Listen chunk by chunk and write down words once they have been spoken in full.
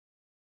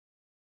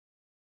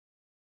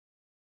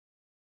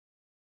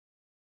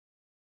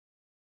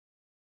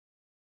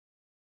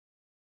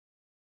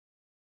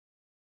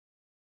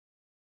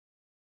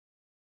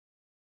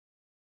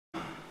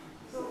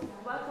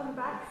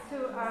back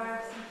to our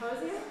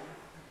symposium.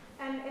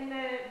 And in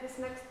this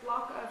next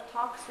block of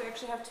talks, we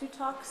actually have two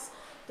talks.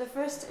 The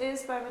first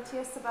is by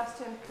Matthias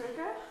Sebastian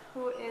Krüger,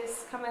 who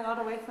is coming all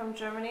the way from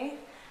Germany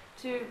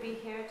to be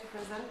here to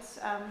present.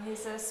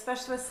 He's a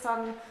specialist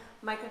on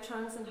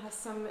microtones and has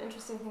some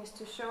interesting things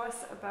to show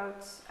us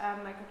about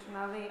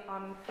microtonality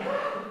on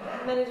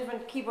many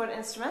different keyboard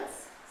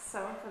instruments. So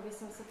there'll be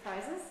some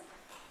surprises.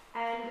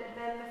 And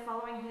then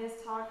following his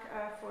talk,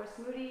 Forrest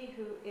Moody,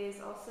 who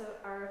is also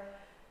our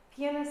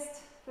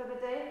pianist for the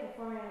day,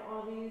 performing on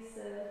all these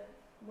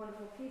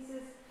wonderful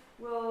pieces,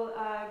 will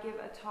give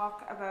a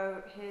talk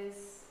about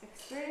his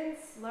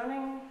experience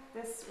learning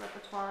this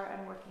repertoire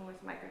and working with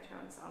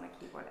microtones on a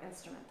keyboard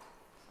instrument.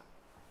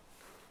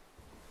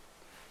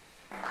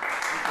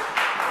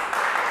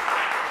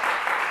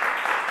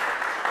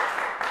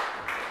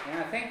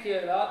 Yeah, thank you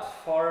a lot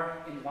for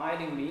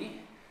inviting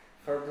me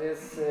for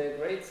this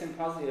great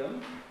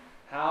symposium.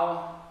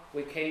 How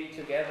we came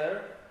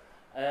together,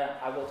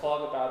 I will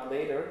talk about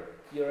later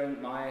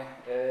during my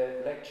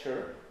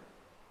lecture.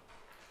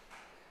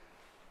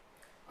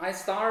 I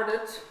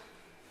started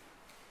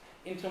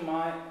into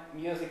my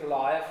music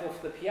life with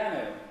the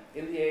piano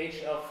in the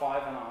age of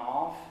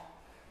 5.5,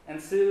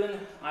 and soon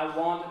I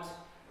wanted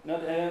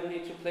not only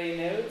to play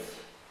notes,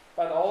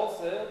 but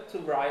also to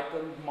write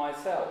them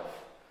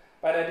myself.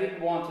 But I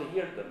didn't want to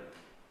hear them.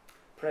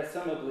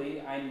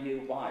 Presumably, I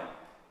knew why.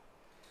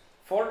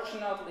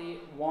 Fortunately,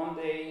 one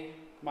day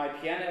my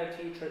piano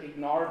teacher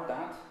ignored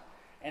that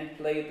and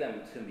played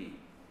them to me.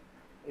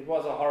 It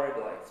was a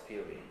horrible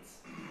experience.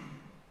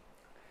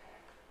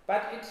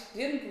 But it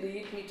didn't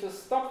lead me to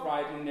stop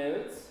writing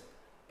notes,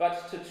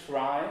 but to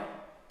try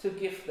to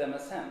give them a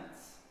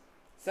sense.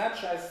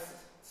 Such I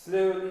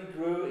slowly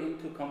grew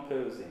into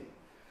composing.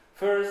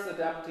 First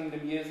adapting the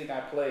music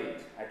I played.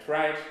 I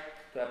tried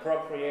to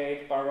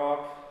appropriate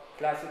Baroque,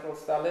 classical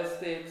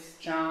stylistics,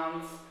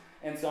 chants,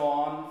 and so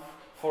on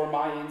for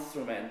my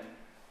instrument,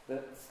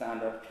 the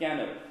standard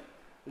piano.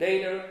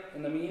 Later,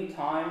 in the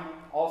meantime,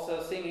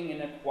 also singing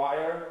in a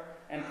choir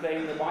and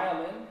playing the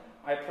violin,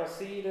 I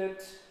proceeded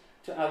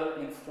to other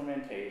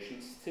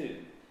instrumentations too.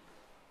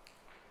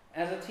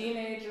 As a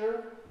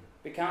teenager,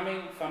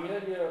 becoming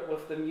familiar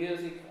with the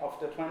music of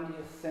the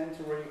 20th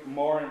century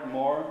more and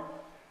more,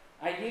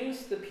 I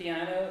used the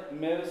piano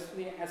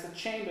mostly as a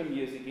chamber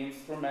music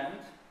instrument,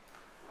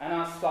 and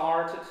I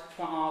started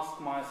to ask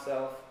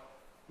myself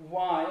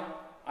why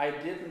I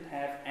didn't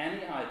have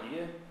any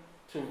idea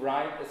to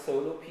write a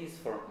solo piece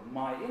for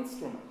my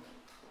instrument.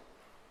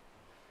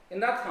 In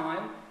that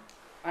time,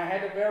 I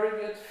had a very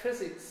good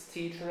physics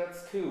teacher at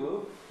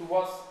school who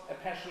was a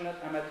passionate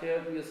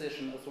amateur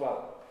musician as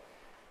well.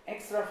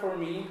 Extra for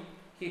me,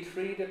 he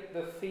treated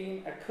the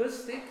theme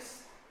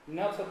acoustics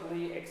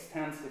notably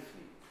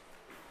extensively.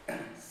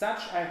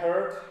 Such I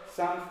heard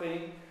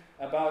something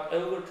about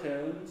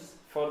overtones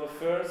for the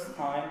first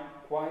time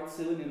quite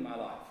soon in my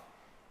life.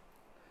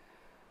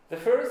 The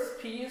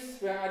first piece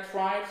where I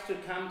tried to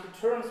come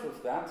to terms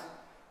with that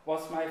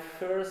was my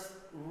first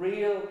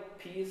real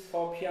piece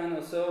for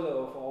piano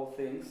solo of all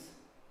things.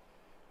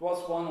 It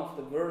was one of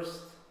the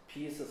worst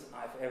pieces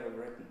I've ever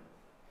written.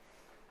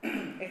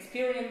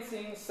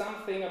 Experiencing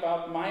something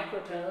about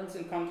microtones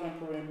in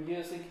contemporary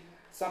music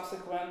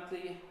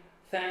subsequently,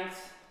 thanks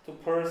to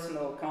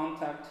personal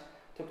contact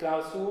to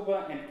Klaus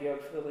Huber and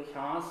Georg Friedrich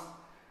Haas,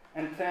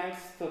 and thanks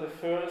to the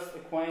first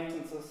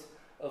acquaintances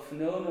of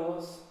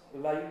Nono's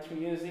light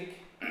music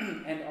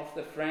and of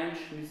the French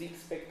musique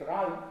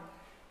spectrale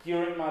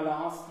during my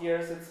last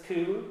years at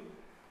school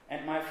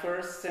and my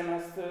first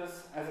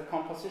semesters as a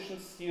composition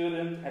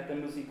student at the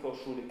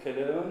Musikhochschule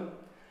Cologne,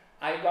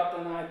 I got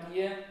an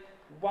idea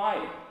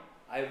why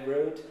I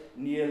wrote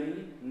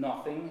nearly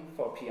nothing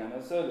for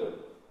piano solo.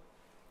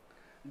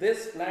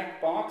 This black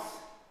box,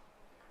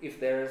 if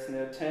there is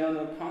no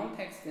tonal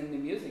context in the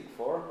music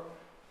for,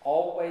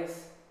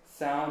 always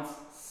sounds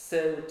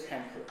so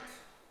temperate.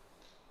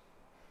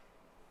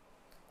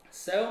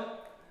 So,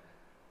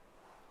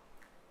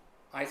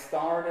 I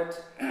started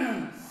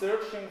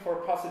searching for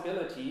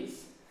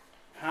possibilities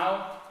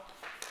how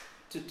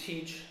to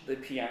teach the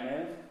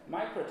piano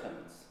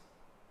microtones.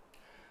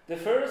 The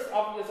first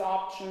obvious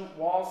option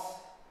was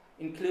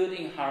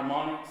including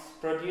harmonics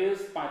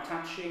produced by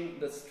touching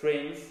the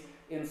strings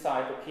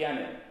inside the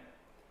piano.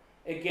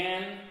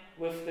 Again,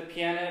 with the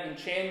piano in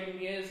chamber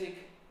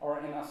music or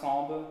in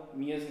ensemble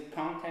music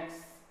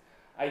contexts,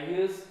 I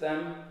used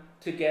them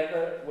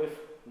together with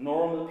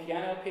normal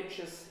piano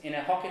pitches in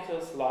a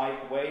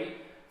Hokitos-like way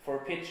for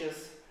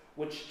pitches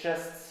which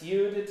just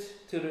suited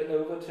to the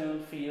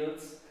overtone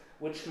fields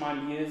which my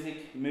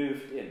music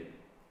moved in.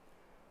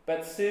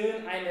 But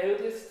soon I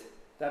noticed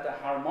that a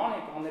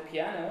harmonic on the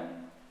piano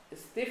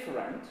is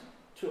different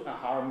to a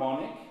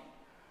harmonic,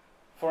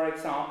 for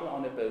example,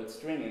 on a bowed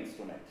string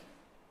instrument.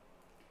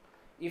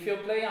 If you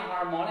play a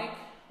harmonic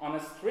on a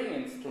string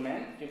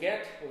instrument, you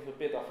get, with a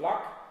bit of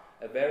luck,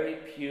 a very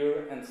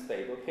pure and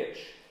stable pitch.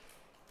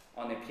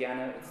 On a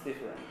piano, it's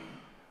different.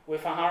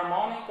 With a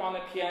harmonic on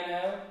a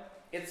piano,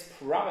 its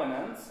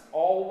provenance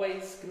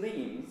always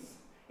gleams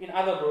In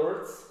other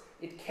words,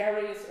 it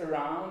carries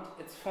around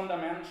its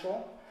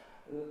fundamental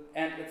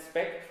and its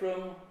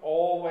spectrum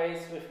always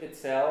with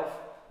itself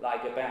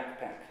like a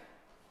backpack.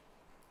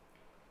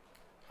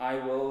 I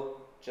will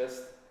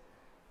just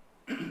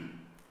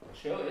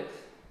show it.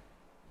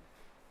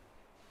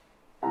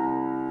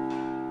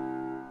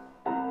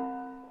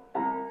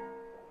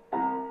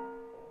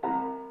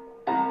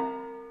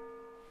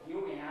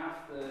 Here we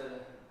have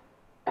the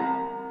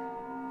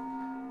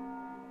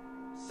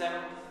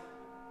 7th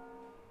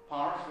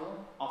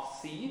partial of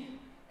C,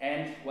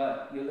 and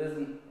well, you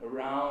listen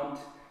around,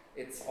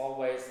 it's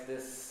always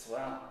this,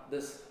 well,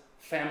 this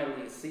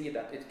family C,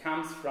 that it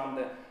comes from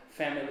the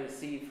family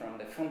C, from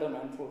the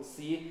fundamental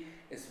C,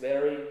 is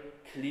very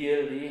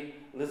clearly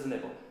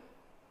listenable.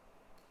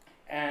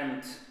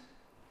 And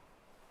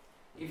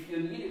if you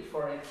need it,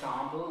 for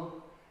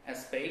example,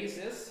 as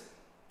basis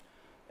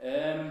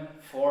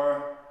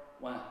for,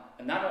 well,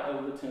 another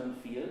overtone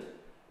field,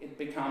 it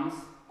becomes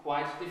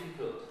quite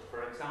difficult.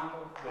 For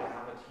example, we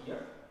have it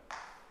here.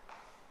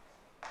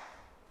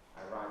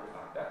 I write it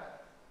like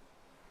that,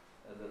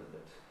 a little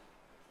bit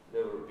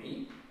lower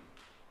B.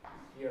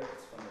 Here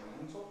it's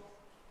fundamental.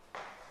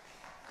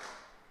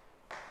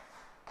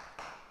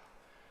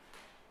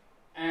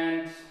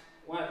 And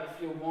well,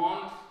 if you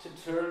want to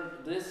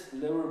turn this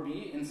lower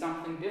B in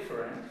something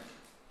different,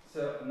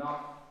 so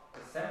not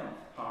the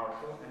 7th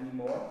particle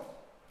anymore,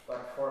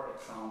 but for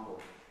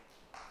example,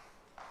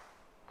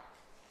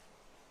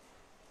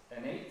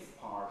 an 8th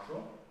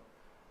partial,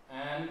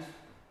 and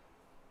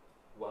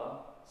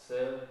well,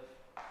 so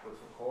with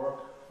a chord,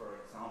 for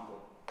example,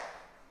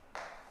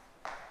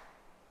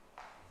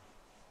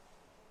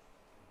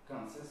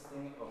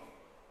 consisting of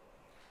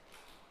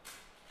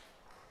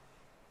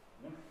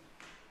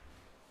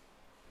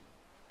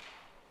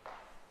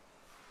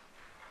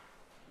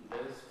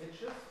those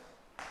pitches,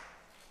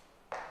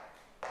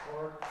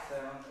 4,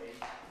 7,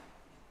 8,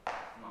 9,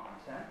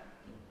 10.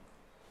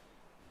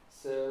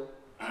 So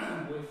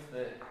with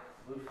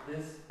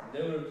this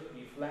lowered B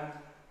flat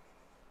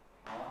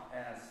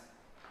as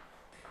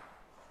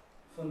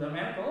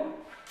fundamental,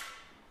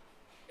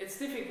 it's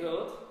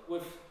difficult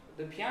with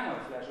the piano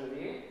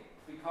flageolet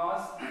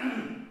because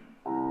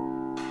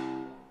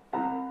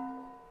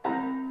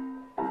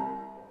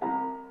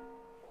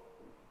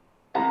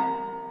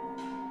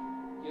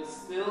you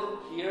still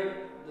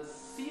hear the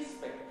C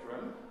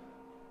spectrum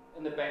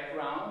in the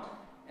background,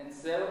 and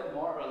so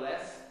more or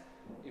less,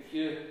 if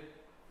you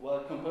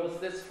compose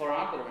this for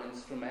other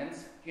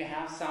instruments, you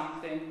have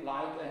something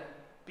like a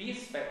B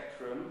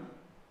spectrum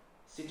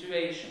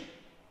situation.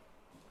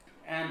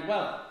 And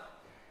well,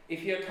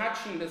 if you're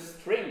touching the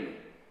string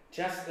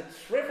just a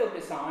trifle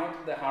beside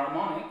the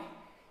harmonic,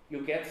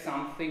 you get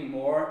something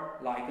more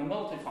like a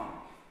multiphonic.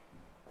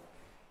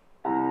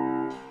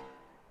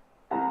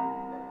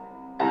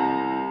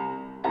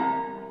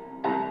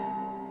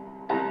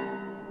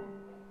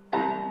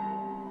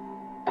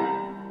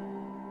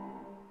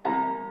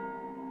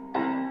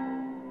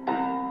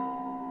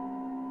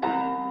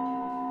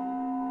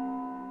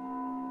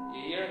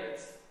 Here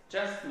it's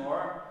just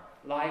more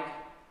like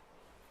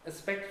a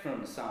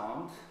spectrum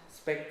sound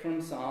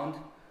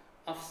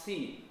of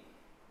C.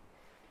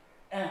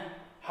 A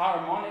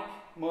harmonic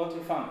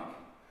multiphonic.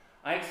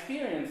 I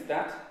experienced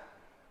that,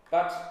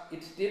 but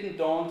it didn't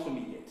dawn to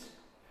me yet.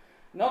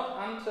 Not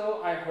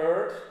until I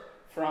heard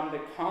from the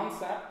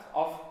concept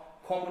of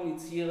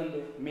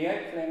kommunizierende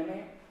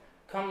Mehrklänge,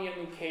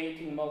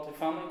 communicating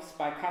multiphonics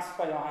by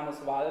Caspar Johannes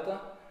Walter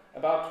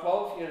about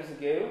 12 years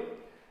ago,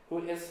 who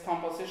is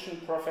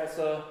composition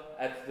professor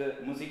at the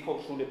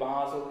Musikhochschule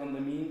Basel in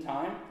the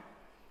meantime,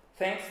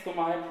 thanks to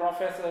my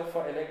professor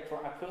for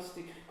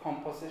electroacoustic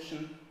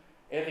composition,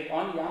 Eric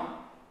Onya,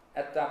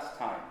 at that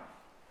time.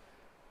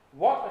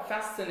 What a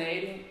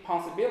fascinating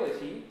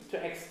possibility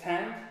to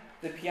extend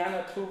the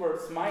piano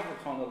towards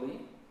microtonality,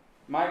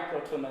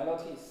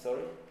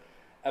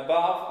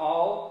 above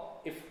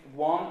all if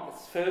one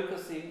is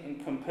focusing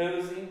and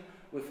composing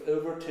with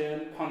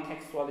overtone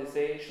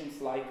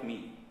contextualizations like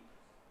me.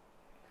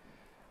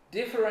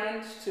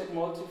 Different to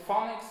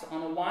multiphonics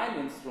on wind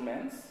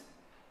instruments,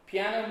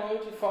 piano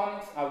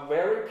multiphonics are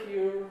very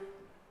pure,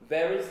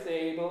 very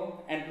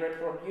stable and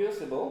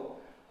reproducible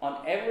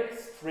on every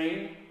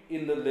string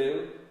in the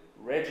low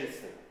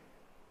register.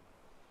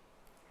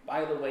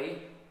 By the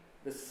way,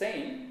 the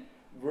same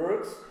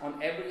works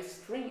on every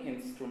string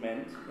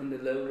instrument in the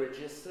low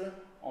register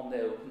on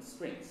the open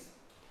strings.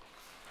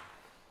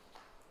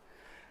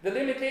 The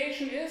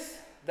limitation is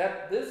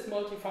that these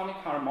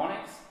multiphonic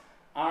harmonics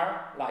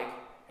are, like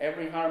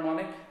every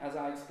harmonic, as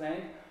I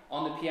explained,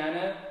 on the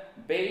piano,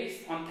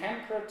 based on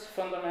temperate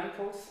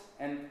fundamentals,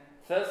 and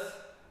thus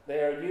they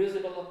are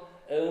usable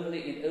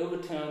only in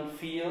overtone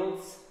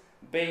fields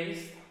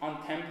based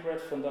on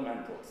temperate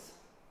fundamentals.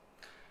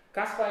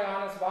 Caspar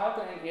Johannes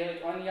Walter and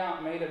Eric Onya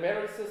made a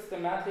very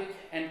systematic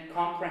and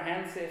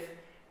comprehensive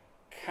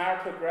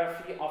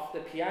cartography of the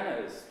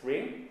piano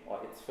string, or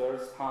its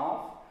first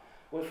half,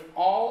 with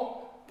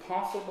all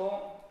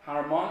possible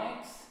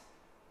harmonics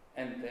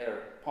and their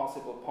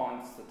possible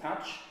points to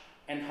touch,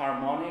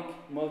 Enharmonic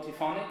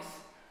multiphonics,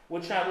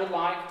 which I would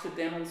like to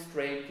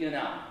demonstrate you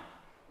now.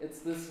 It's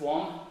this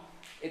one.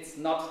 It's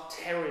not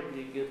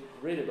terribly good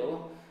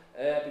readable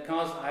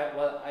because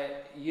I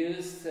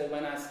used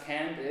when I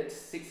scanned it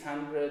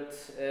 600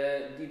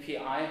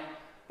 dpi,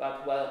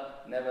 but well,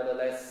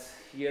 nevertheless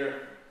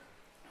here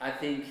I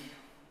think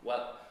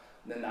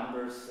the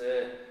numbers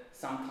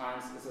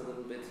sometimes is a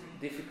little bit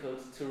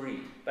difficult to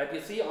read. But you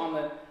see on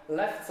the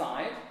left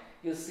side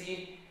you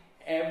see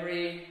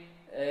every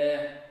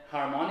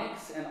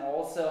harmonics and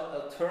also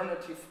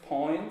alternative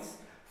points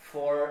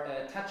for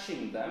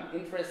touching them.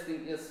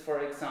 Interesting is,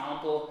 for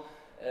example,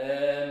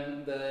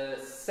 the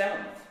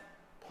 7th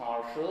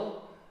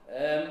partial,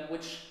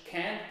 which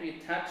can't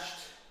be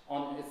touched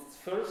on its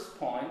first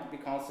point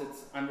because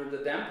it's under the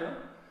damper,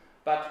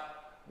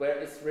 but where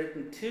it's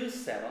written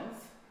 2/7,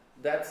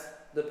 that's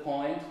the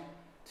point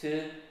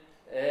to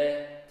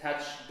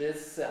touch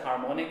this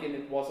harmonic, and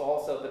it was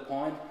also the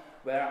point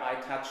where I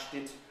touched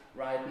it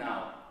right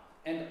now.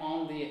 And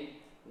on the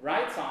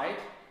right side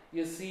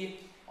you see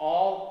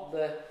all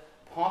the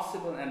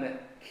possible and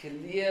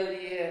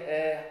clearly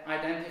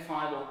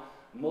identifiable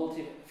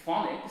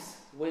multiphonics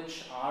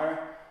which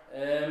are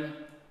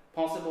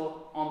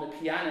possible on the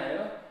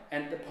piano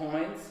and the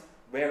points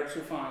where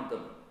to find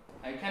them.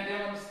 I can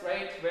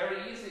demonstrate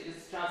very easy.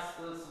 It's just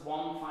this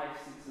 1, 5,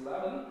 6,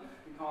 11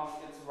 because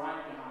it's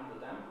right behind the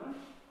damper.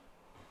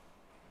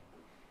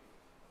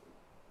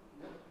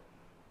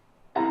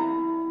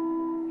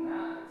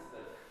 Now it's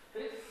the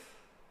 5th,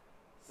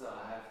 so I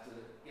have to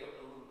give a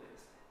little bit.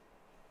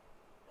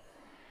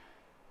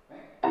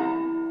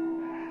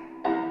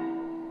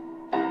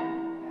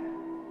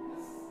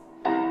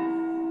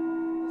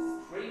 The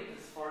string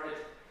is for it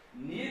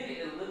nearly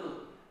a little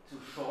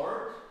too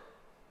short.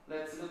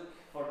 Let's look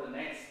for the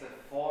next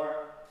 4,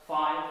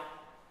 5,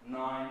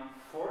 9,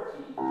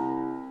 14.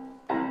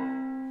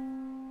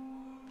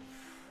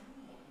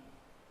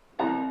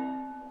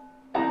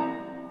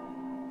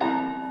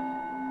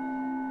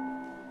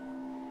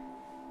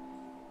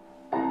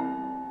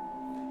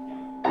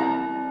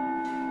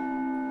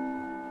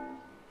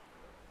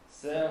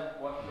 So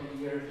what we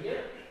hear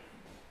here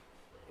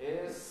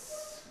is.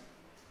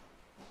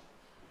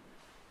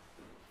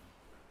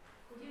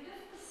 Could you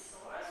give the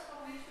source from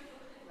which we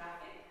took the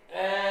graphic?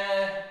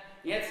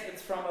 Yes,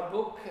 it's from a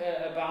book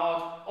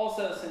about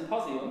also a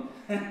symposium,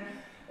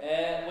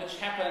 which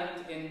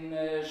happened in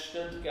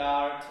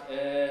Stuttgart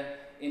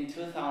in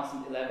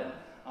 2011.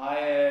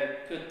 I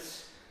could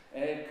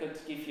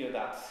give you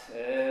that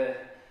the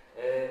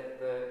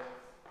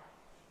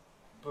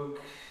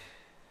book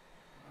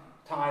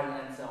title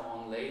and so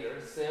on later.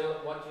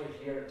 So what you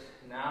heard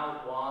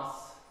now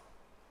was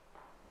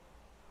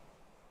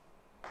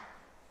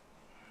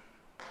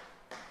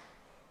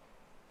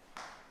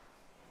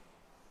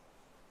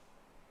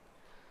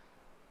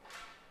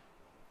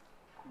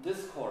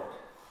this chord,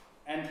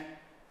 and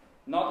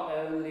not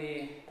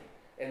only,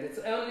 and it's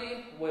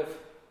only with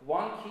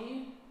one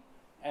key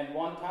and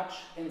one touch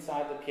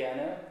inside the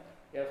piano.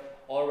 You have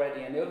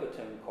already an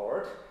overtone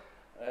chord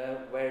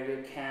where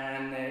you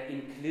can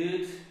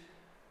include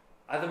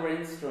other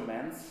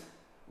instruments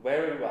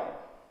very well.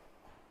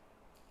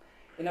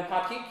 In a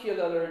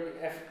particularly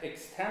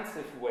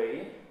extensive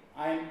way,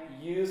 I'm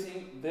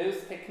using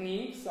those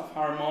techniques of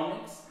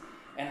harmonics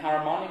and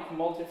harmonic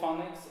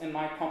multiphonics in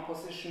my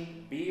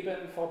composition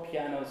Beben for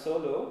piano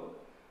solo,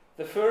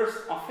 the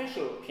first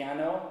official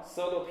piano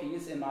solo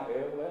piece in my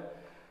oeuvre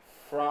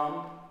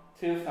from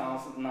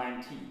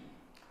 2019.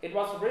 It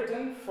was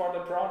written for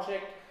the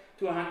project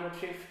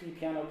 250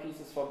 piano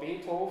pieces for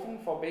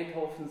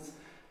Beethoven's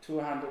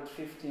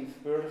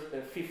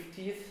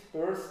 250th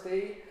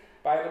birthday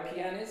by the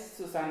pianist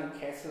Susanne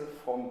Kessel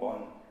from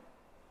Bonn.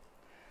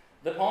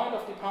 The point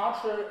of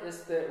departure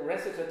is the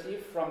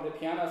recitative from the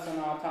Piano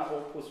Sonata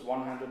Opus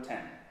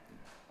 110.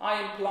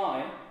 I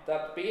imply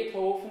that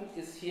Beethoven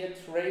is here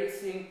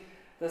tracing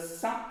the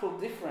subtle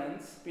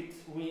difference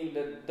between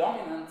the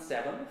dominant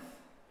 7th,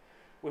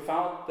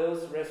 without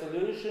those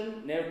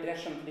resolution, no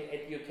decently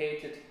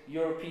educated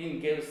European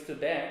goes to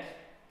bed,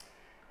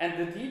 and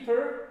the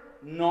deeper,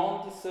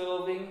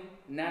 non-dissolving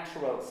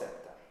natural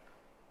sector.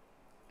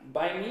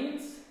 By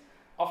means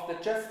of the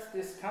just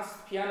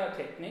discussed piano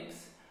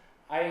techniques,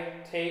 I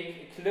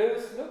take a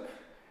close look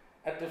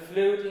at the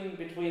floating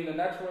between the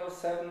natural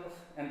 7th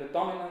and the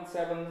dominant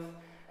 7th,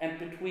 and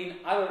between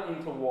other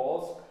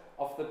intervals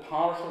of the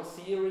partial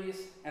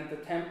series and the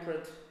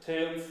temperate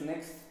tones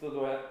next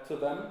to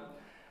them,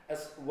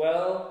 as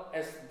well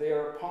as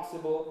their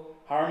possible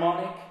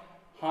harmonic,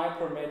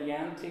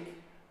 hypermediantic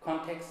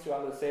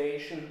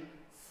contextualization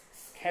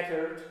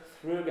scattered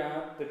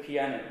throughout the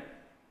piano.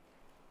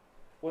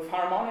 With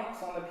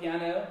harmonics on the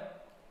piano,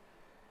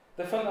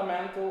 the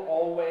fundamental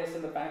always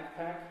in the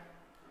backpack,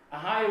 a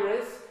high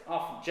risk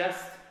of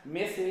just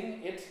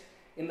missing it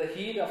in the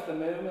heat of the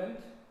moment,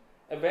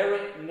 a very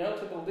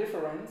notable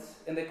difference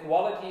in the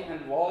quality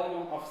and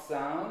volume of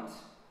sound,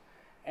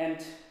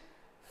 and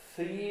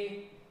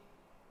C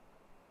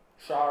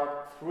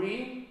sharp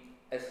 3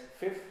 as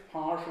 5th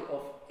partial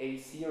of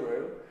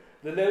A0,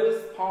 the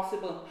lowest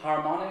possible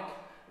harmonic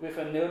with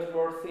a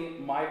noteworthy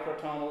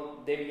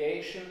microtonal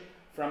deviation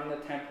from the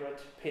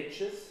temperate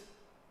pitches.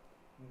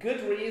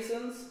 Good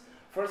reasons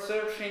for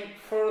searching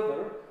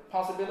further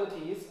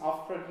possibilities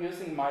of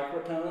producing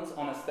microtones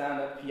on a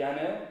standard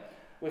piano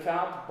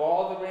without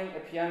bothering a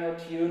piano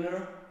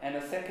tuner and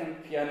a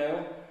second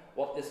piano,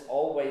 what is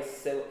always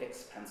so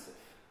expensive.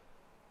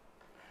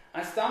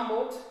 I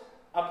stumbled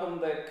upon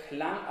the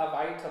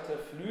Klangerweiterte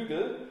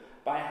Flügel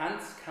by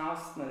Hans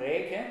Carsten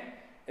Räke,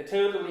 a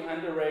totally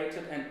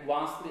underrated and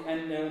vastly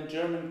unknown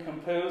German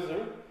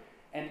composer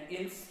and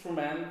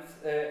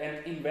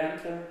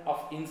inventor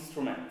of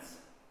instruments.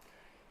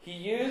 He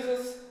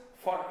uses,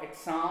 for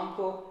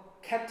example,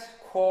 cat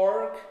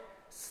cork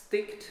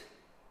sticked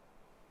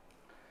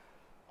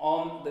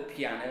on the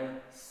piano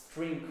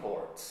string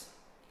chords.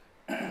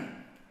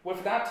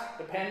 With that,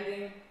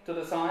 depending to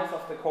the size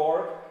of the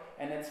chord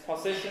and its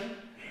position,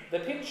 the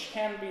pitch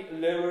can be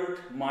lowered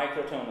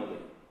microtonally.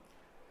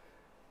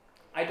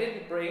 I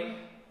didn't bring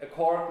a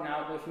cork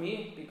now with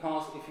me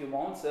because if you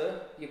want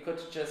so, you could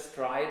just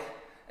try it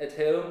at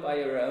home by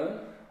your own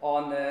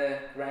on a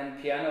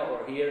grand piano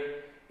or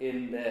here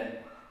in the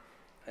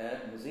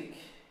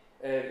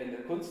in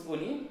the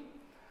Kunstuni.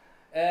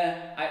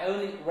 I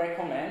only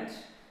recommend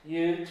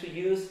you to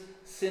use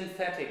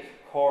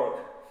synthetic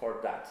cork for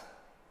that.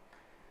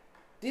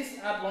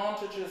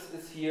 Disadvantages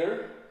is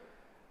here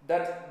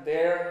that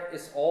there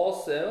is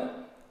also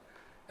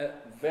a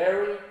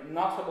very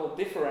notable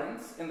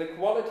difference in the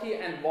quality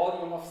and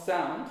volume of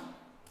sound.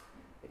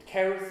 It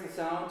carries the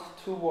sound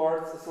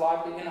towards a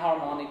slightly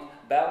enharmonic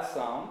bell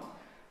sound.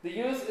 The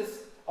use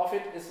of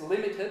it is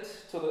limited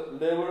to the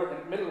lower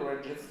and middle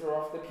register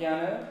of the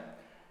piano,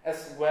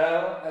 as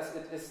well as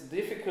it is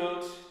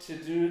difficult to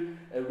do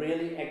a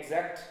really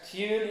exact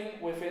tuning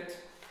with it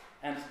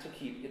and to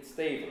keep it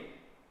stable.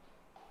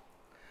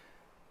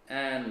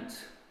 And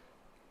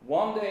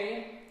one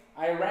day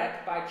I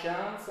read by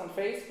chance on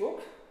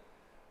Facebook,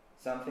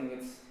 something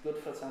it's good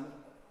for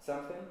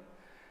something,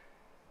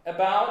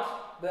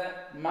 about the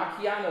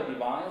Macchiano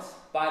device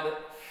by the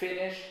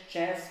Finnish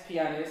jazz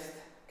pianist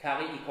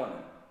Kari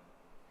Ikonen.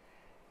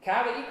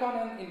 Kari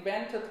Ikonen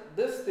invented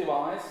this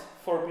device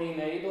for being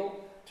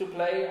able to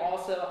play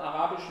also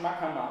Arabisch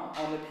Makama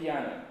on the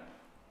piano.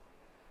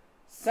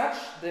 Such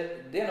the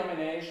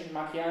denomination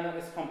Macchiano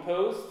is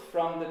composed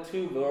from the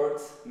two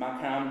words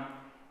makam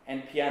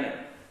and piano.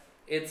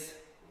 It's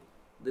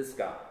this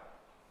guy.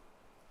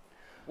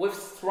 With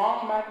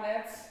strong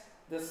magnets,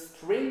 the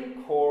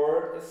string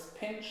chord is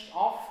pinched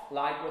off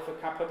like with a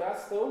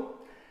capodasto,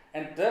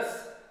 and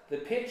thus the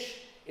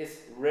pitch is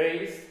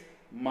raised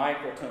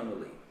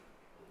microtonally.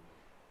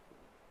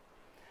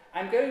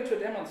 I'm going to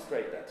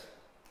demonstrate that.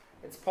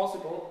 It's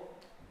possible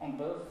on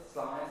both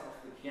sides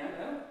of the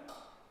piano.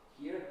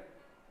 Here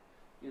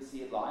you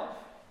see it live.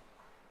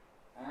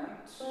 And I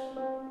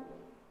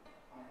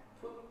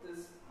put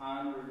this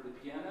under the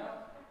piano,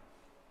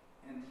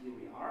 and here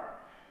we are.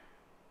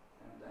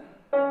 And then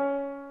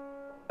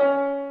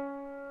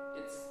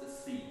it's the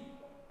C.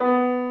 The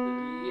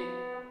B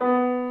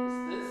is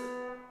this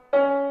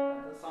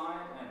at the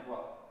side, and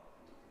well.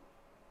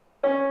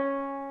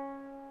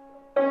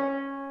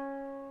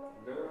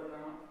 Lower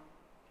now,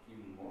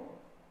 even more.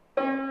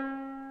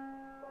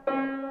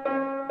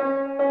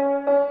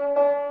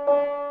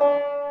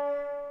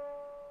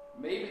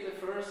 Maybe the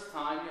first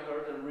time you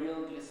heard a real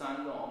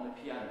glissando on the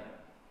piano.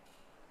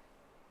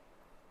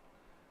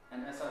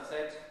 And as I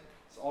said,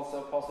 it's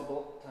also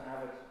possible to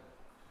have it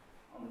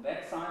on the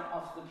back side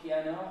of the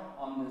piano,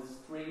 on the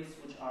strings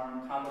which are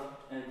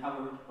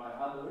covered by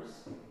others.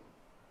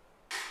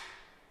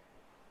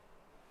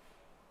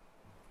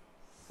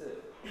 So,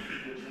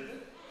 which is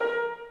it?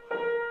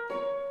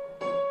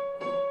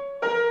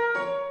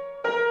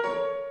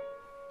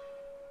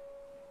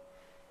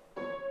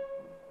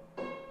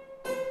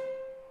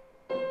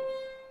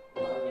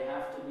 Well, you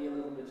have to be a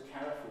little bit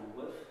careful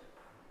with.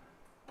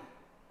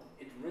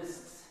 It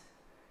risks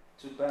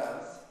to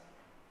buzz,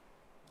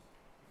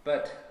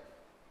 but,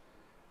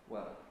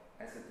 well,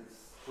 as it is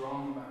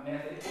strong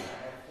magnetic, I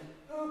have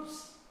to,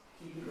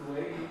 keep it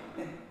away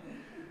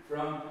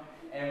from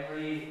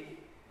every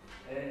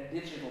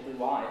digital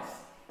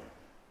device.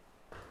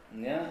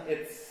 Yeah,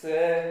 it's,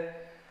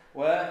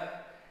 well,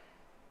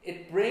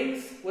 it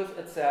brings with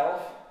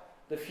itself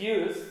the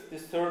fuse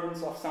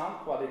disturbance of sound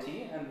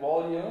quality and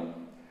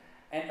volume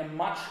and a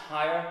much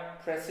higher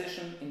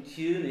precision in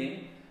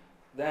tuning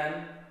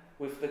than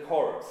with the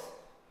chords.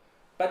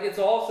 But it's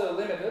also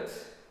limited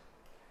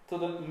to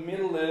the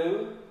middle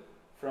low,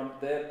 from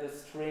there the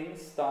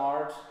strings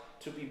start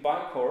to be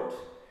bichord,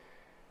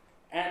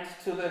 and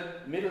to the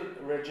middle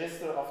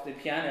register of the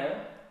piano,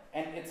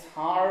 and it's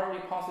hardly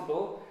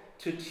possible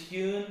to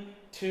tune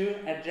two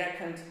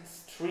adjacent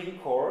string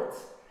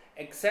chords,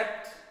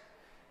 except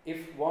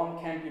if one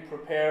can be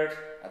prepared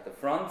at the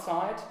front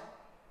side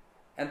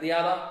and the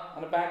other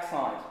on the back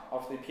side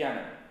of the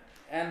piano.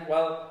 And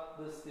well,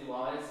 this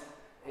device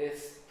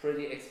is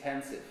pretty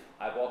expensive.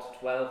 I bought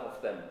 12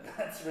 of them.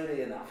 That's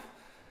really enough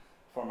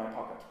for my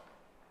pocket.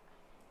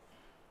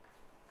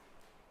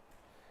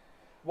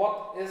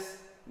 what is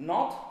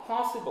not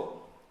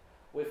possible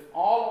with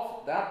all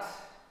of that,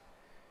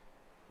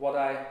 what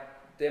I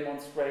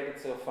demonstrated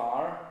so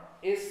far,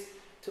 is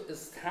to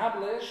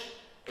establish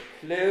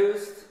a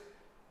closed,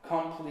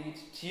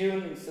 complete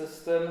tuning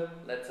system,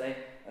 let's say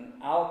an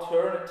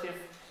alternative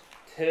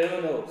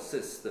tonal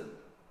system.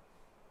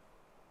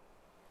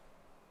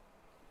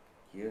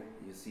 Here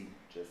you see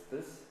just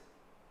this.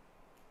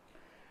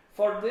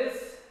 For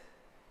this,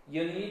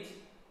 you need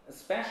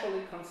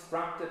specially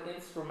constructed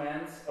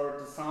instruments or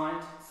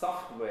designed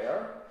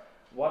software,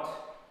 what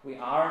we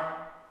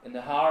are in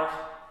the heart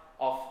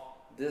of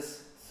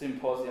this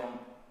symposium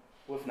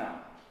with now.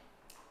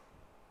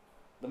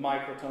 The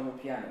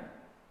microtonal piano.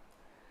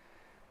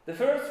 The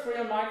first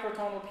real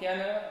microtonal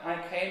piano I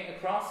came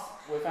across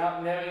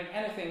without knowing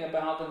anything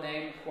about the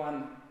name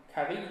Juan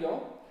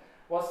Carrillo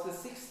was the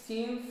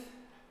 16th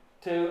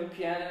tone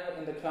piano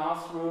in the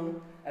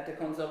classroom at the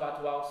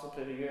Conservatoire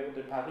Supérieur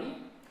de Paris,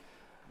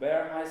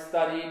 where I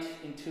studied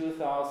in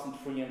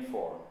 2003 and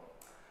 4.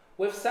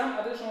 With some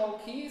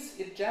additional keys,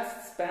 it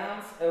just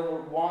spans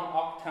over one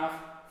octave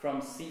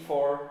from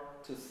C4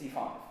 to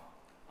C5.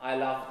 I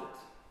loved it.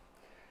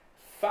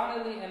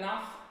 Funnily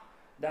enough,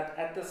 that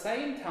at the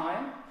same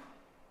time,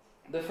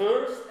 the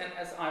first and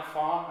as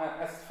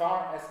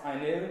far as I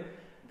know,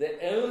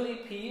 the only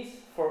piece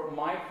for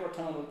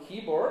microtonal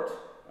keyboard,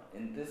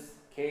 in this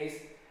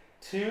case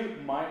 2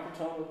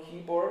 microtonal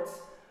keyboards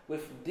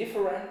with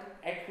different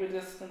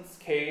equidistant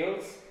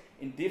scales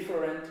in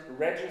different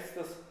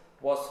registers,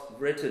 was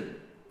written.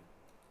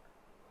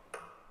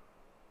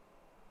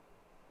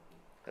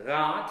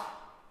 Rad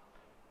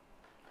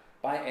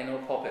by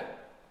Enno Poppe.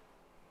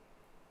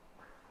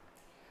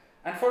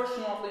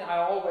 Unfortunately, I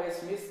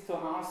always missed to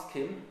ask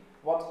him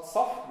what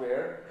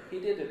software he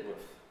did it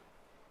with.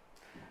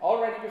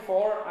 Already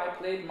before, I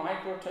played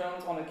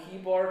microtones on a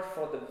keyboard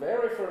for the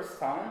very first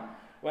time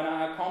when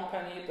I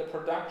accompanied the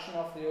production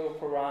of the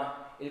opera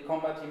Il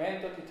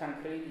Combattimento di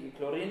Tancredi e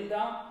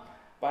Clorinda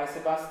by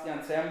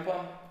Sebastian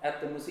Semper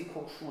at the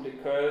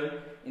Musikhochschule Köln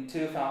in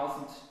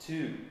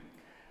 2002.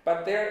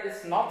 But there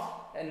is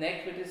not an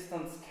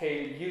equidistant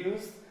scale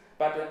used,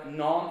 but a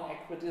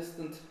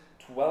non-equidistant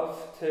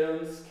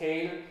 12-tone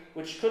scale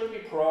which could be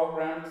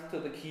programmed to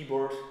the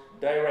keyboard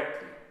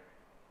directly.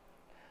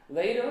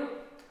 Later,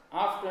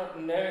 after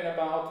knowing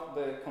about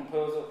the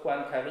composer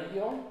Juan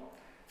Carrillo,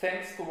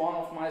 thanks to one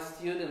of my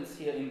students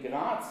here in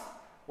Graz,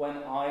 when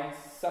I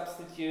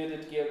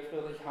substituted Georg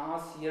Friedrich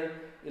Haas here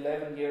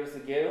 11 years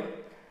ago,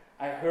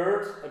 I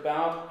heard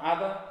about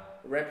other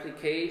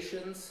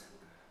replications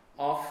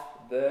of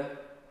the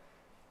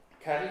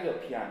Carrillo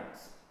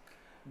pianos.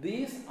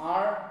 These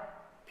are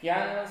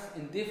pianos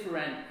in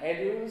different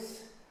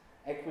edus,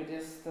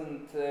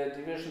 equidistant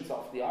divisions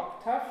of the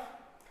octave,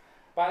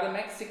 by the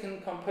Mexican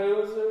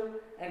composer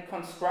and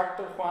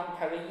constructor Juan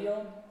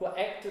Carrillo, who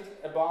acted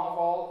above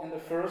all in the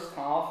first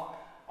half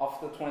of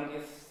the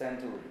 20th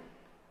century.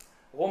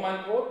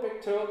 Roman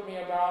Brodbeck told me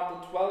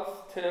about the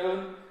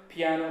 12th-tone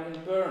piano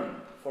in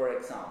Bern, for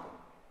example.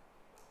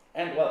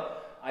 And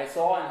well, I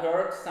saw and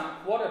heard some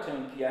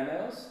quarter-tone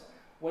pianos,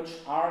 which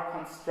are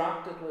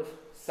constructed with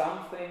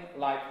something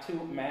like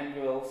 2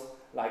 manuals,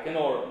 like an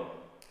organ.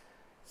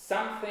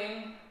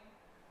 Something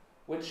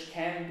which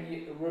can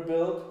be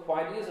rebuilt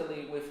quite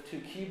easily with 2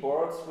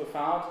 keyboards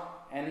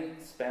without any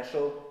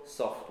special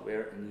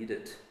software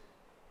needed.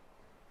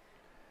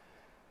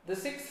 The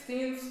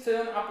 16th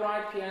tone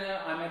upright piano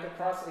I met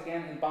across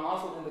again in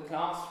Basel in the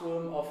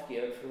classroom of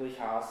Georg Friedrich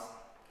Haas.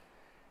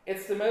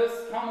 It's the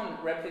most common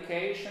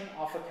replication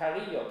of a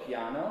Carrillo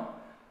piano,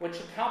 which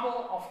a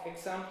couple of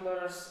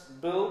exemplars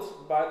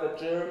built by the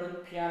German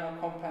piano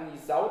company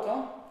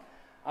Sauter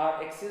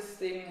are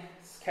existing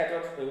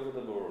scattered over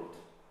the world.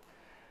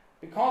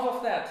 Because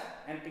of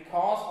that, and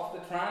because of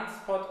the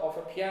transport of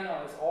a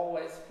piano is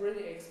always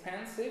pretty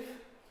expensive,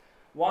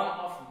 one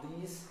of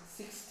these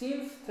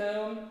 16th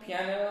tone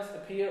pianos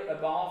appear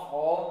above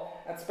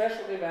all at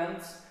special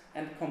events,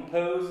 and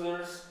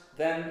composers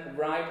then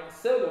write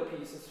solo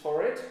pieces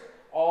for it,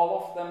 all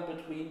of them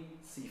between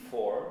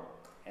C4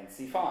 and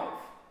C5.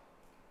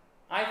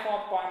 I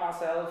thought by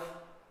myself,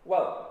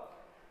 well,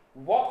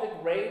 what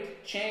a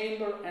great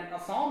chamber and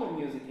ensemble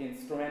music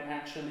instrument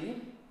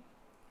actually,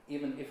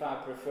 even if I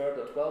prefer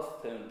the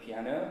 12th tone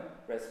piano,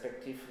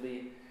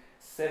 respectively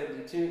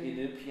 72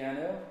 Edu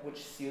piano,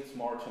 which suits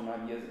more to my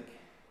music.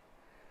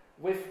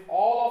 With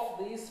all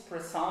of these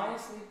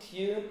precisely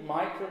tuned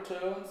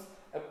microtones,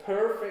 a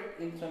perfect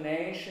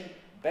intonation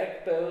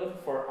backbone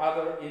for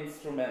other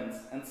instruments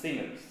and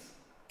singers.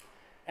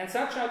 And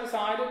such I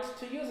decided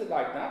to use it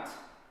like that,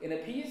 in a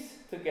piece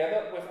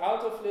together with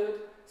alto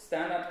flute,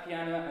 standard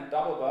piano and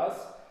double bass,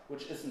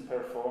 which isn't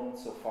performed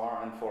so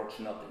far,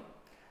 unfortunately.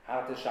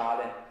 Harte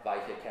Schale,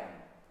 weiche Kern,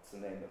 it's the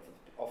name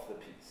of the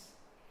piece.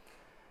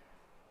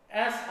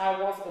 As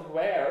I was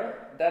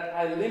aware that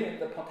I limit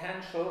the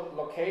potential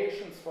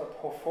locations for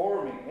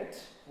performing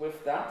it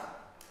with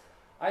that,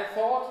 I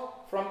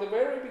thought from the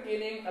very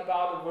beginning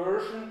about a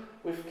version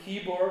with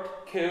keyboard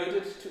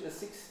coded to a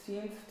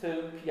 16th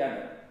tone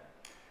piano.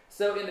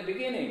 So in the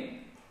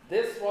beginning,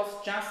 this was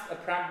just a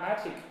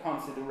pragmatic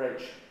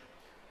consideration.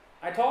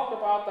 I talked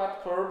about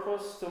that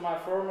purpose to my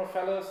former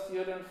fellow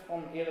student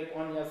from Erik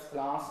Onya's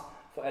class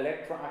for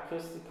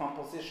electroacoustic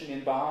composition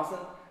in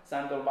Basel,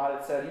 Sandro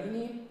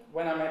Balzarini,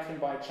 when I met him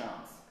by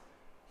chance.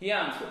 He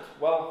answered,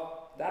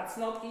 well, that's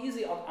not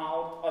easy at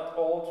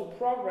all to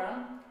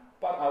program,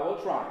 but I will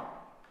try.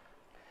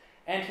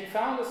 And he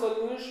found a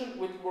solution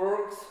which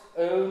works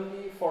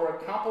only for a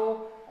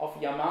couple of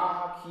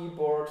Yamaha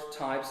keyboard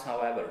types,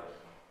 however.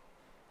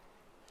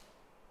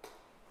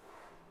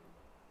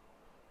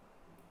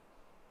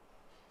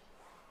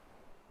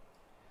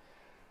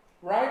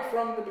 Right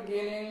from the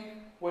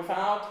beginning,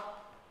 without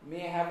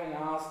me having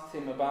asked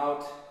him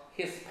about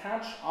his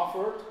patch,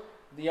 offered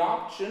the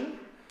option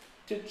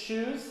to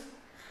choose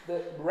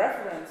the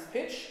reference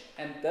pitch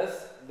and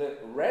thus the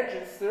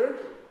register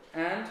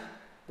and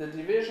the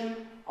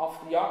division of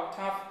the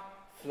octave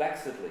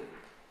flexibly.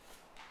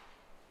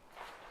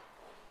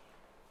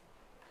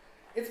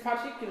 It's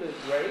particularly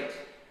great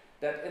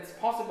that it's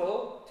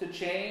possible to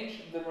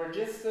change the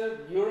register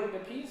during the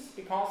piece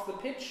because the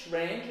pitch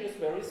range is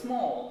very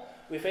small.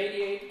 With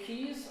 88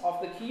 keys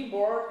of the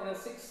keyboard in a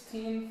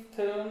 16th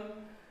tone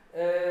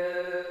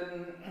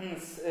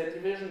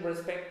division,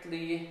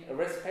 respectively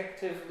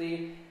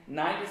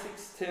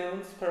 96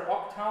 tones per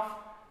octave,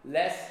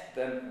 less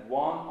than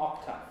 1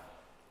 octave.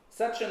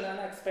 Such an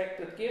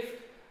unexpected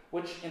gift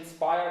which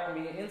inspired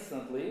me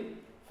instantly,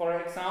 for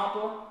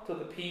example, to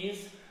the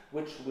piece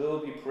which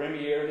will be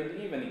premiered in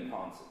the evening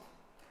concert.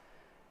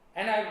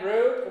 And I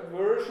wrote a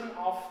version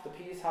of the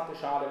piece Hatte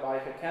Schade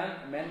Weiche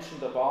Kern,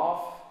 mentioned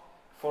above,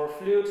 for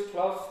flute,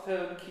 12th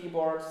tone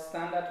keyboard,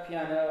 standard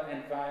piano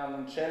and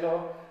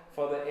violoncello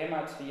for the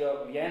EMA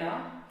Trio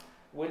Vienna,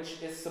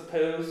 which is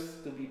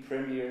supposed to be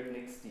premiered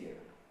next year.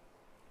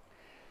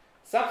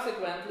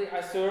 Subsequently,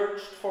 I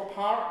searched for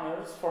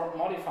partners for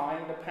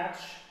modifying the patch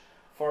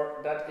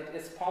for that it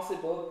is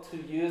possible to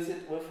use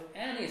it with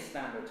any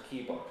standard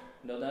keyboard,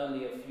 not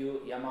only a few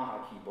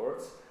Yamaha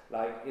keyboards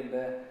like in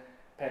the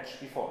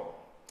patch before.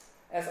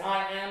 As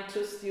I am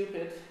too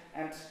stupid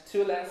and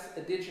too less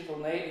a digital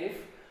native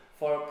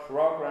for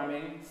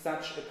programming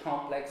such a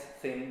complex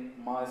thing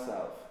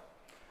myself.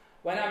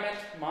 When I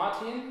met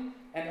Martin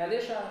and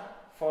Alicia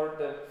for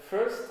the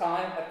first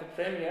time at the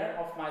premiere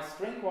of my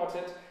string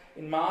quartet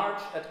in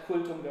March at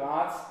Kultur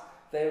Graz,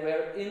 they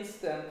were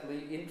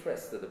instantly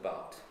interested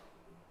about.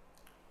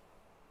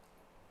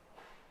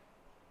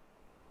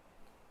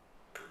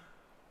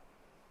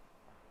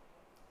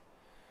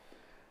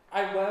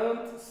 I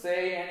won't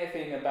say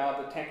anything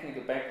about the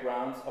technical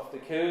backgrounds of the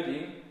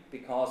coding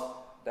because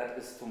that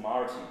is to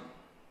Martin.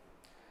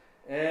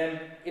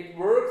 It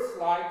works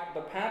like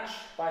the patch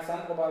by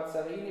Sandro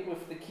Balzarini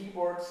with the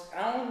keyboard's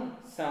own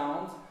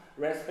sounds,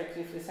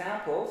 respectively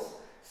samples,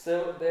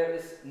 so there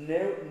is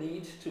no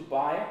need to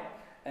buy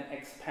an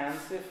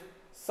expensive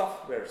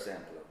software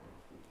sampler.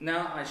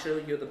 Now I show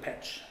you the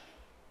patch.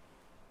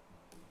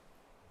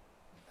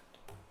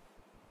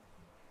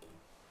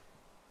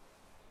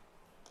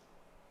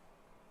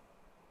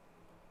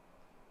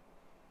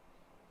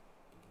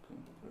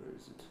 Where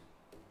is it?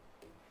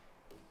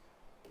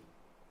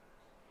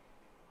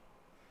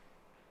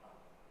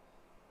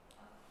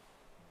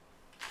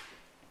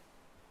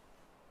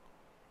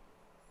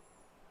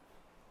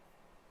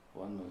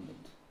 One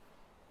moment.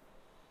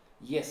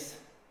 Yes.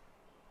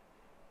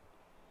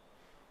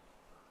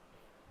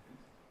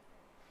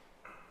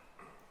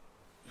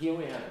 Here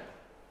we have it.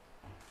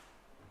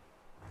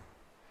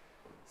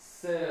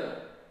 So,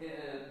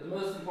 the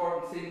most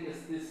important thing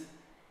is this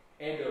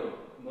Edo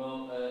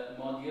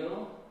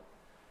module.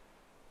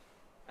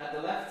 At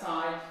the left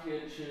side, you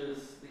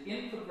choose the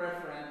input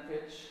referent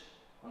pitch,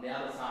 on the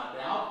other side,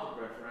 the output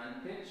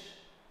referent pitch,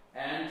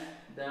 and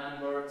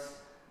downwards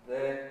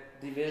the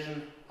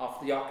division of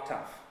the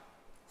octave.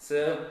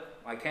 So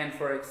I can,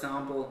 for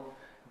example,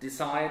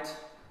 decide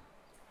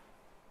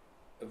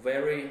a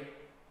very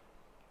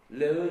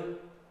low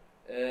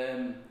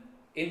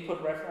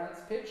input reference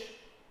pitch,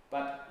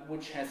 but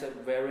which has a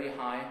very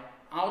high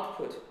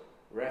output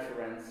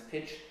reference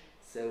pitch,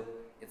 so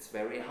it's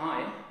very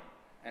high,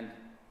 and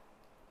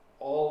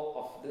all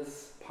of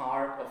this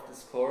part of the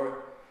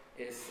score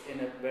is in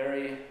a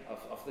very,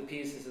 of the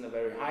piece is in a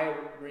very high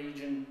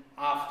region,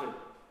 after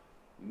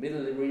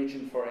middle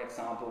region, for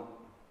example,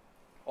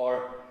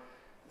 or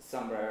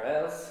somewhere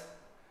else.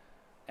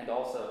 And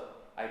also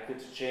I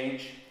could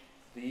change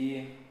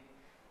the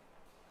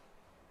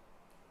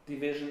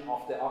division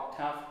of the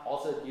octave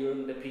also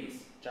during the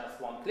piece. Just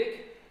one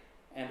click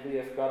and we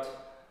have got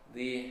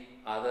the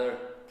other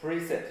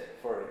preset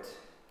for it.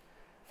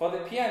 For the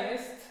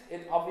pianist,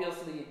 it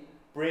obviously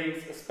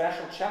brings a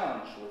special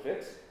challenge with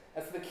it,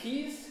 as the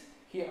keys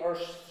he or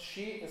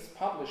she is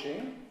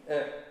pushing,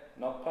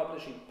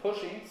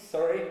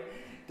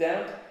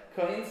 don't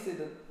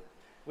coincide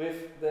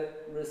with the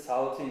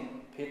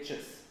resulting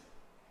pitches.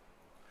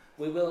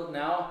 We will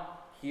now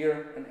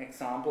hear an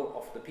example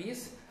of the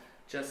piece,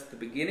 just the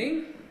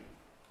beginning.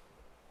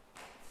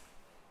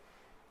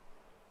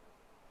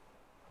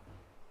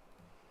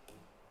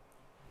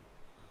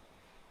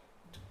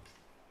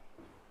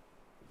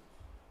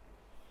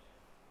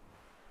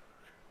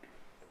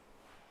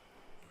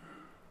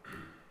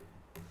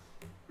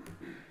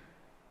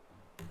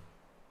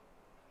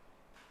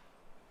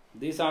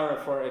 These are,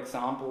 for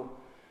example,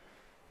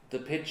 the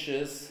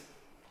pitches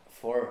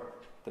for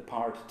the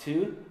part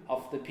 2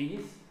 of the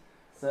piece.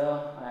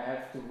 So I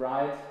have to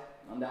write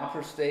on the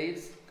upper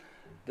staves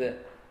the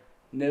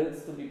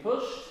notes to be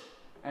pushed,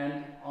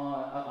 and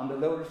on the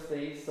lower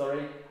staves,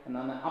 and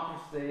on the upper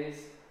staves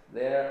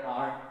there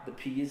are the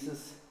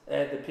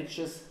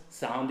pitches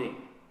sounding.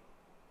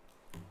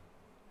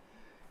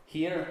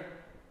 Here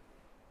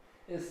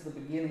is the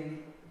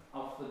beginning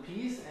of the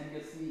piece, and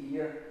you see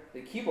here the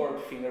keyboard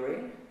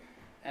fingering,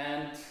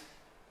 and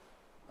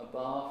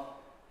above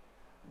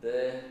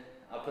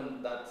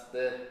that's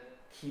the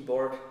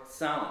keyboard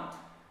sound.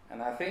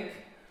 And I think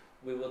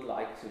we would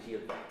like to hear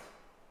that.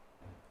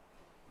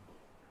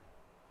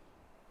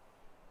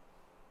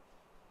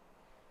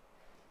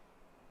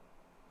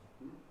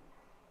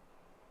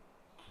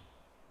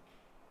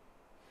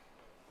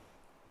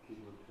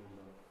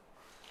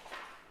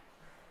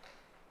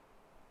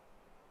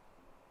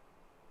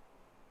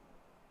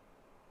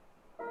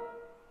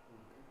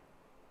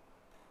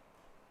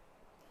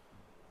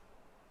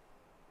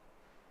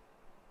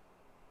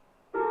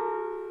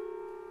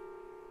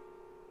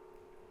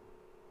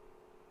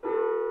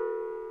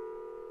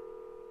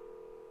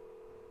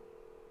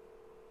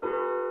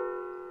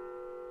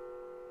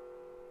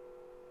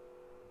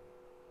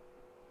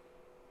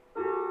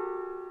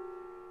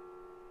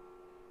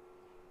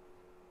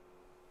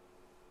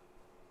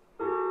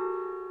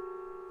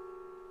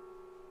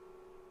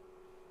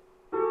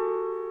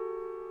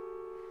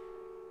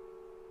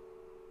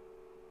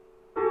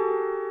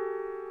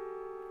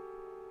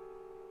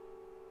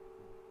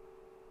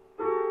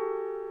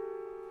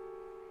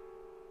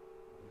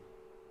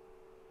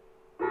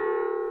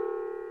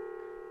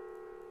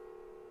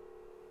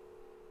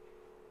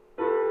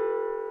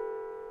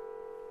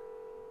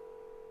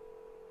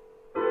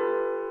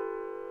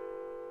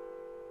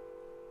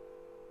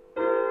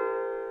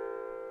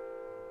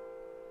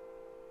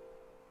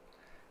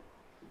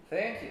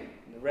 Thank you.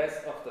 The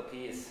rest of the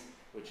piece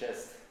we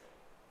just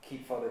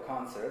keep for the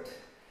concert.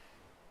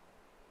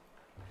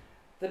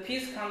 The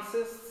piece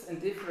consists in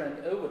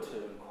different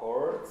overtone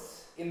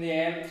chords, in the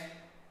end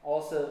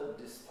also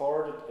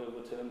distorted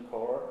overtone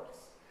chords,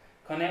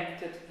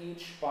 connected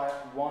each by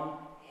one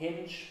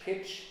hinge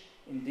pitch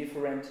in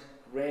different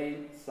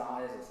grain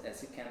sizes,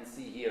 as you can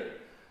see here.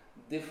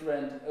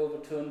 Different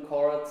overtone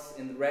chords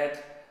in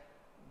red,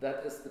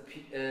 that is the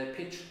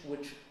pitch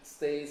which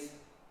stays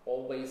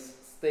always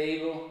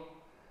stable,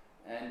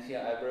 and here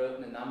I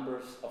wrote the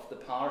numbers of the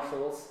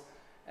partials,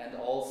 and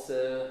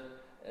also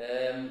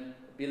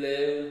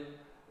below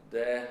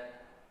the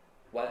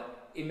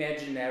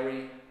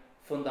imaginary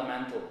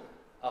fundamental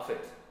of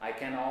it. I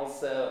can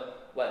also,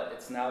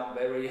 it's now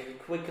very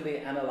quickly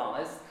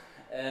analyzed,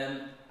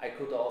 I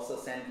could also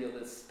send you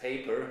this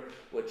paper,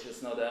 which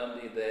is not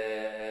only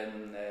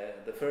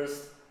the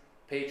first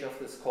page of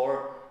the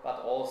score,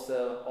 but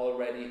also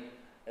already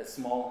a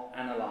small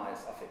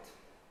analysis of it.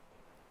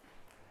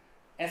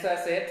 As I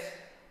said,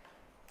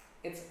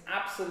 it's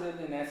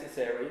absolutely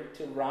necessary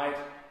to write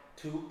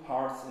two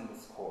parts in the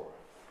score.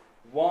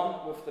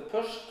 One with the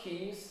pushed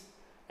keys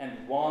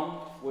and one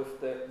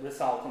with the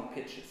resulting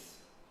pitches.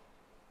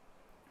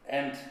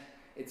 And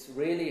it's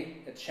really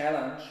a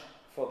challenge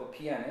for the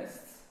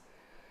pianists,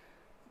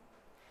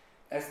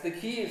 as the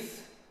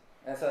keys,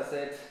 as I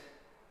said,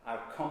 are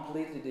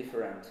completely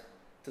different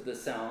to the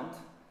sound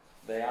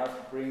they are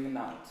bringing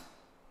out.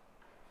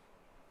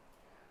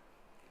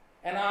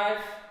 And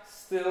I've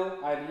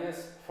still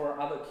ideas for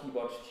other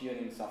keyboard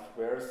tuning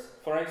softwares.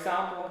 For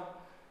example,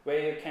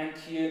 where you can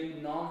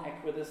tune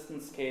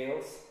non-equidistant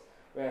scales,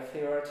 where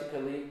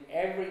theoretically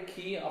every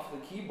key of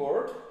the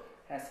keyboard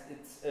has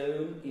its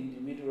own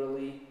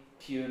individually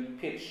tuned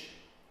pitch.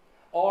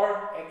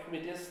 Or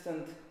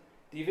equidistant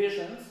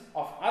divisions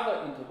of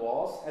other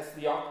intervals as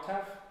the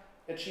octave,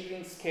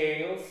 achieving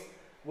scales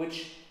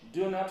which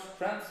do not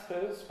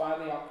transpose by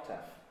the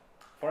octave.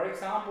 For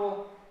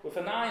example, with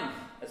a ninth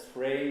as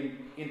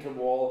frame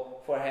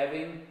interval for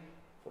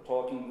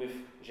talking with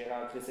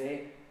Gérard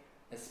Clisset,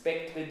 a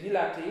spectre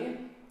dilaté,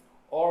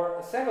 or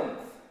a seventh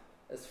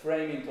as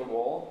frame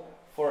interval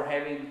for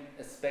having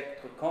a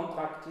spectre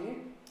contracté,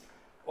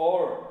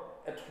 or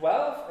a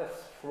 12th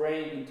as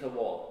frame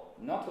interval,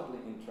 notably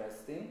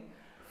interesting,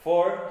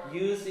 for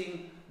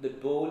using the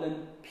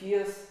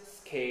Bohlen-Pierce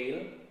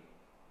scale,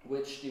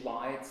 which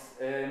divides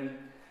a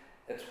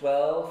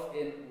 12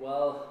 in,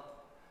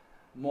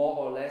 more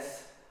or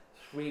less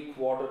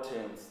 3/4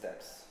 tone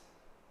steps.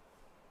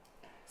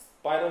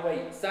 By the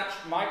way, such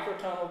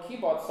microtonal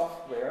keyboard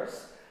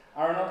softwares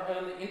are not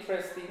only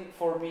interesting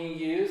for being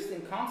used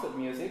in concert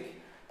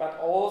music, but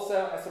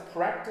also as a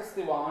practice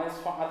device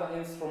for other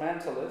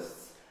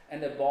instrumentalists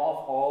and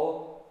above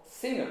all,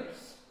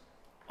 singers.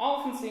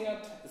 Often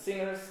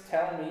singers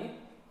tell me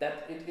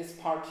that it is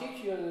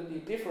particularly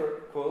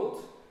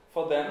difficult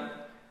for them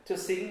to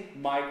sing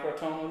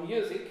microtonal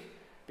music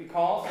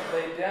because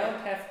they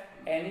don't have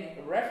any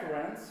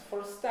reference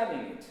for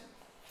studying it.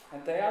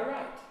 And they are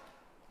right.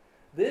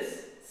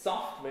 This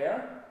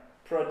software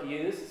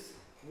produces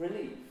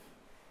relief.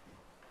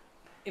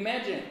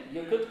 Imagine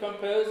you could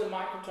compose a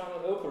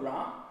microtonal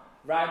opera,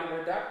 write a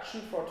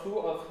reduction for 2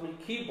 or 3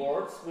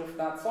 keyboards with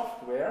that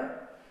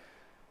software.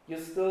 You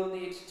still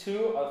need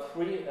 2 or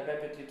 3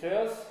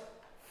 repetiteurs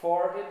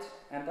for it,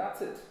 and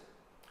that's it.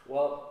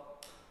 Well,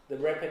 the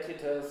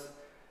repetitors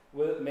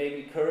will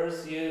maybe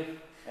curse you,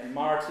 and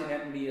Martin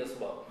and me as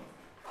well.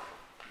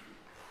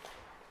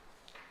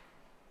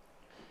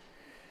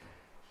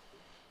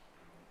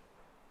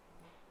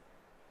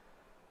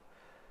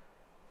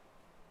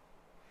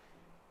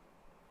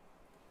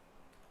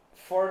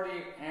 For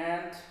the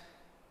end,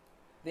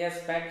 the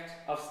aspect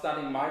of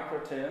studying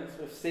microtones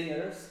with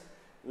singers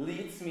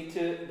leads me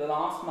to the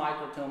last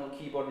microtonal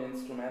keyboard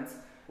instruments,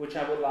 which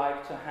I would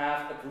like to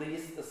have at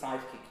least a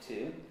sidekick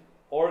to,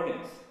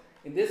 organs.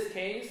 In this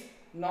case,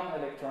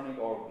 non-electronic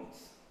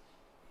organs.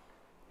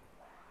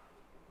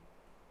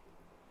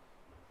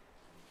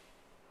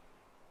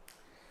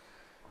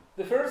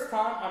 The first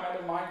time I met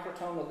a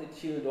microtonal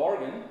Etüde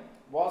organ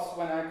was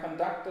when I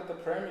conducted the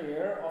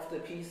premiere of the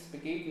piece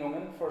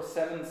Begegnungen for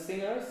 7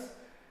 singers,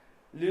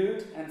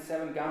 lute and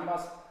 7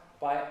 gambas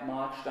by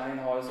Mark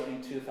Steinhäuser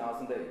in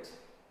 2008.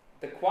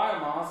 The choir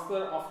master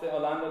of the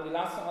Orlando di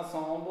Lasso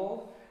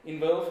ensemble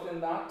involved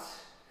in that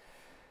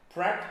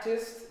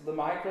practiced the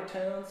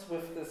microtones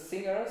with the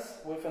singers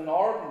with an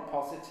organ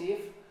positive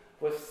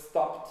with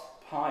stopped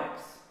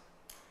pipes.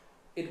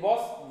 It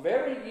was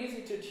very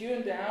easy to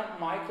tune down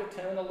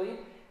microtonally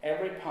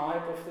every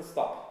pipe with the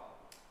stop.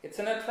 It's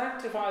an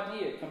attractive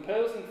idea,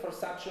 composing for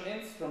such an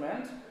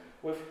instrument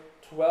with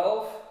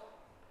 12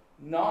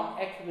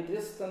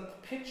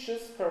 non-equidistant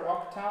pitches per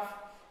octave,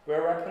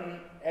 whereupon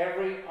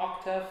every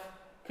octave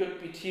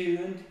could be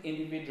tuned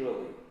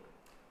individually.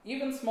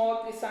 Even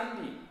small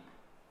glissandi,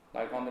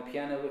 like on the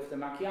piano with the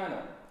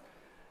macchiano,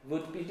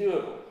 would be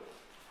doable.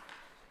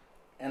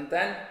 And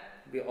then,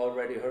 we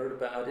already heard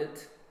about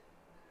it,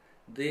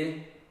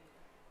 the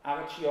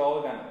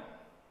Organon.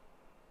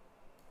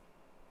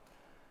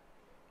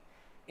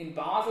 In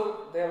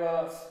Basel, they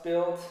were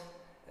built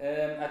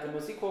at the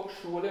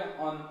Musikhochschule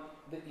on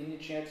the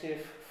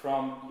initiative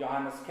from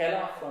Johannes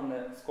Keller from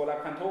the Schola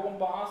Cantorum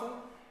Basel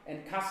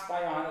and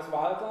Caspar Johannes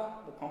Walter,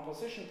 the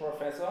composition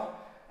professor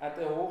at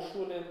the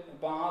Hochschule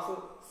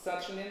Basel,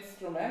 such an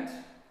instrument.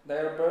 They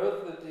are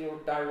both the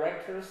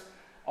directors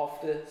of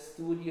the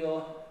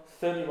Studio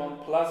 31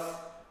 Plus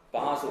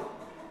Basel.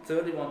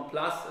 31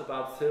 plus,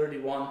 about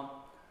 31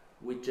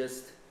 we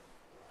just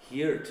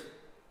heard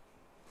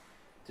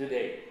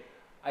today.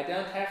 I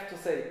don't have to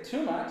say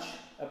too much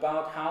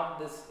about how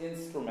this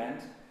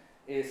instrument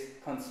is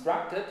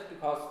constructed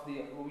because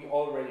we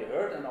already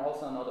heard, and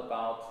also not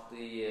about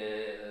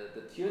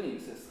the tuning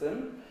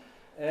system.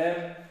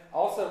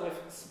 Also with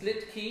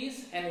split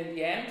keys, and in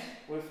the end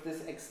with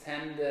this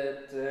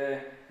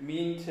extended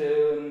mean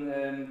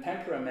tone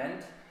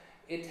temperament,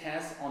 it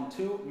has on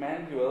 2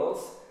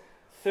 manuals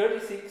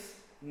 36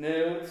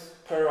 notes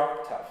per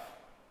octave.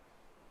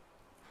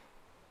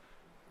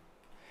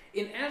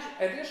 In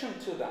addition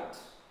to that,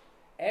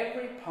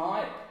 every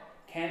pipe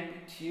can be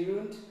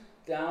tuned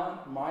down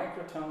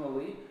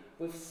microtonally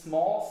with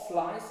small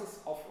slices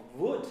of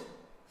wood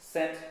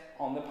set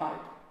on the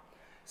pipe.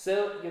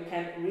 So you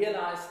can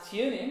realize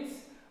tunings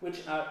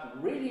which are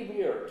really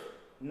weird,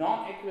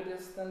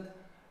 non-equidistant,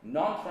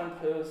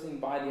 non-transposing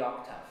by the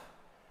octave.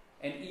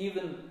 And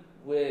even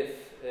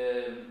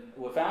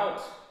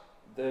without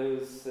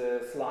those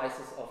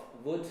slices of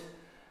wood,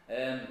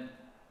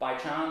 by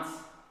chance,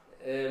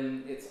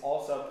 it's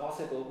also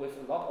possible with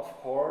a lot of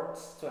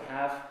chords to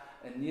have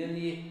a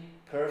nearly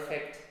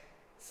perfect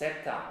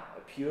septa,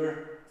 a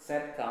pure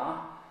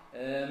septa,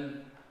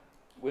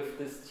 with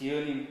this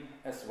tuning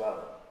as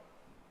well.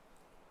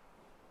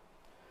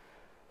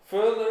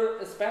 Further,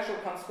 a special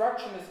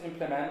construction is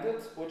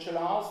implemented which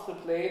allows to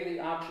play the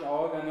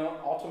Organon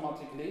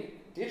automatically,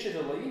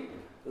 digitally,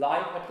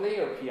 like a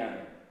player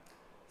piano.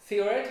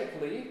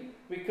 Theoretically,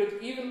 we could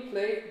even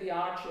play the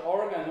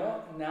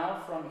Organon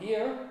now from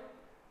here,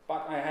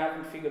 but I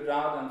haven't figured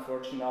out,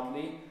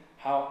 unfortunately,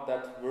 how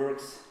that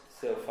works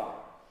so far.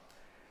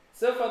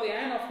 So for the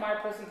end of my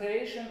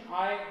presentation,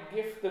 I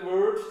give the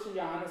word to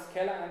Johannes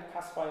Keller and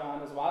Caspar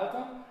Johannes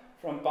Walter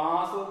from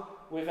Basel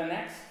with an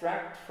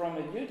extract from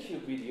a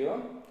YouTube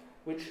video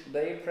which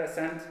they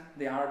present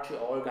the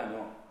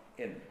Organon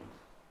in.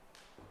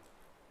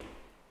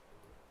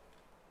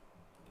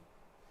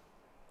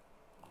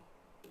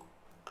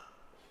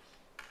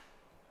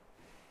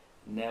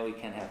 Now we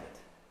can have it.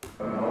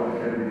 How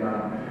it can be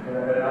done.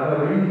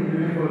 Another really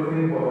beautiful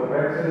thing for the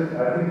practice,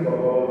 I think for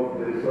both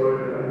the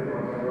historical and the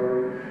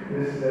contemporary,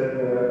 is that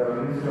the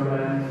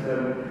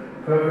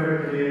instrument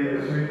perfectly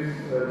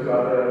suits to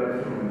other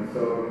instruments.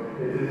 So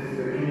it is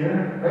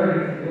clear, very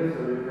clear, so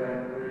you can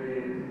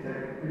really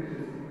detect which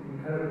is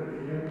incredibly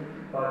clear,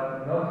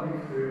 but not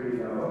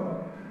extremely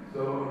loud.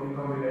 So in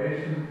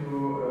combination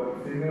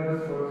to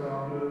singers, for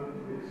example,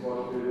 it's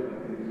what we I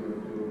think to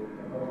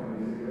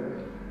accompany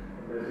singers.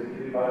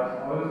 Basically,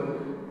 but also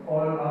to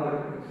all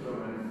other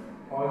instruments,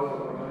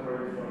 also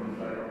contemporary instruments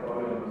like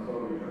accordion and so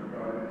which are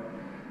tried.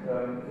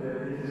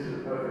 It is a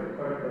perfect,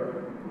 quite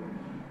perfect.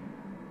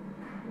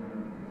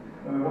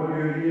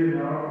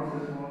 How is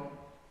this one?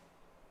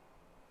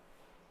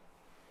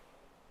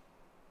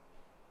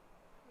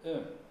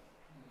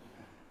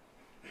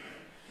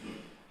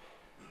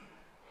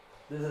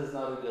 This is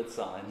not a good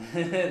sign.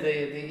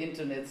 The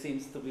internet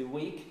seems to be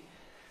weak.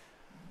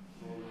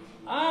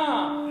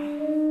 Ah!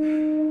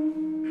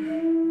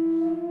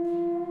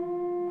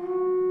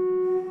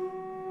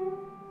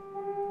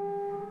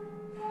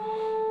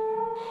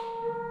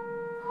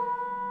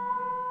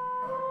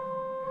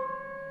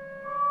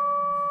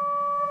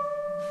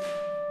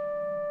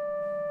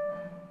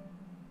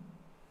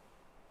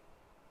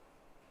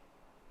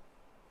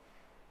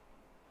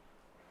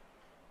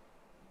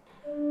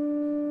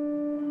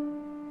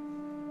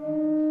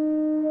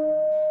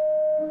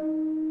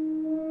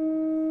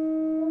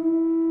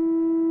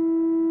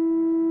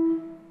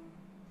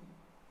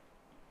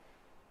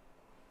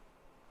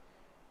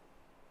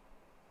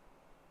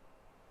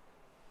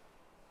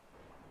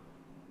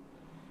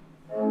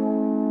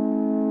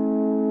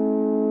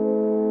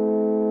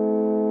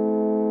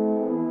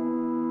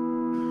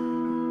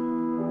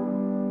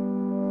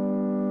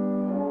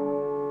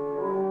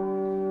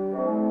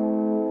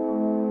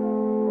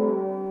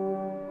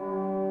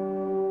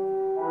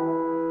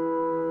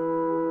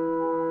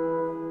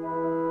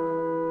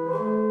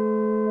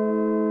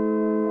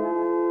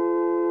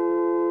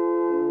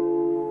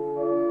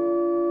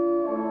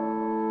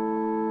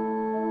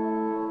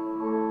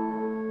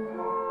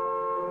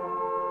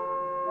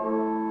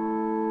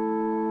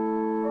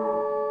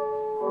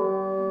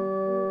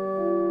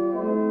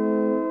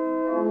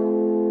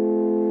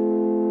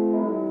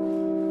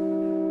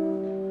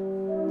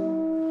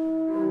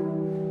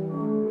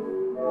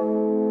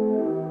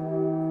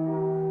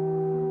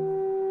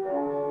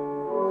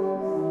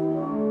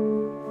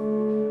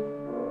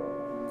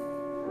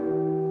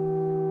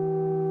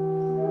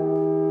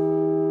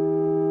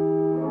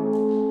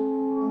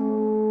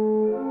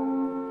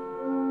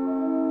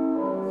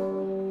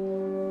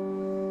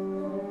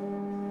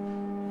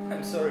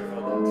 I'm sorry for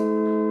that.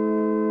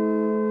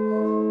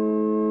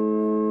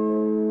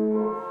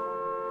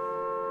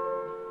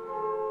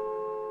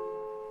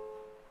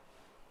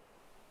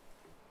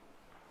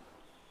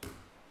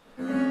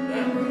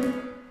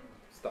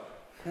 Stop.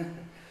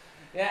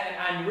 Yeah, and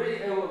I'm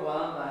really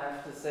overwhelmed, I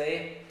have to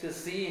say, to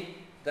see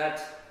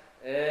that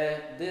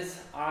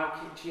this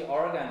Arpeggi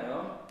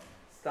Organon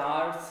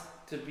starts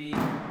to be... I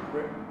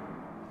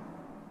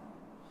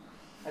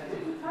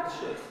didn't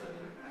touch it,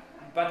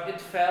 but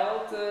it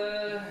felt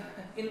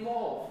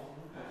involved.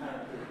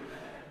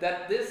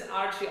 That this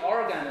Arpeggi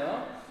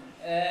Organon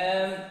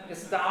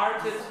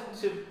started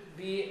to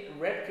be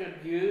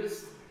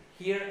reproduced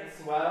here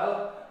as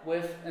well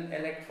with an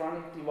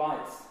electronic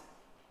device.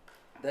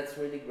 That's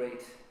really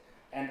great.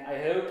 And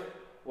I hope,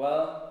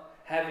 well,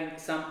 having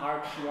some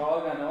Arpeggi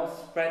Organon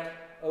spread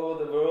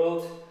over the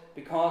world,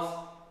 because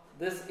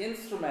this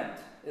instrument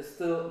is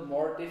still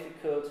more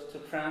difficult to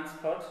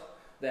transport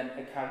than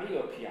a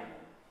carrillo piano.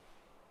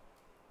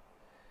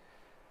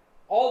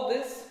 All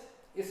this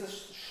is a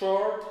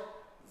short,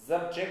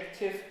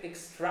 subjective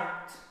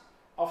extract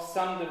of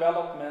some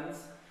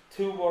developments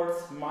towards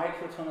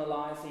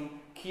microtonalizing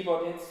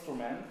keyboard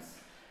instruments,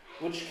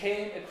 which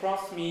came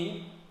across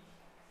me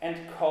and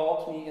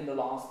caught me in the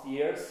last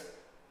years,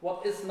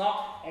 what is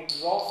not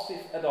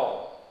exhaustive at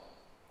all.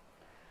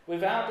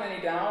 Without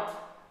any doubt,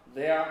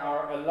 there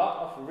are a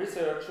lot of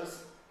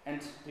researches and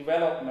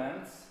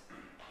developments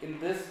in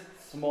this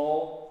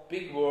small,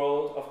 big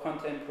world of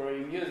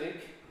contemporary music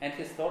and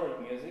historic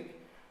music,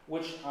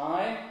 which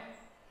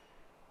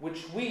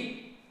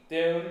we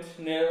don't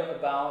know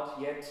about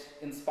yet,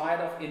 in spite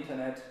of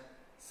internet,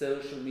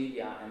 social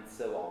media, and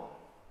so on.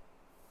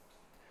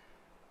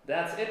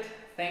 That's it.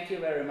 Thank you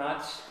very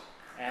much.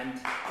 And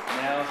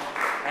now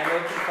I'm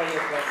open for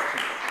your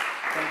questions.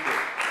 Thank you.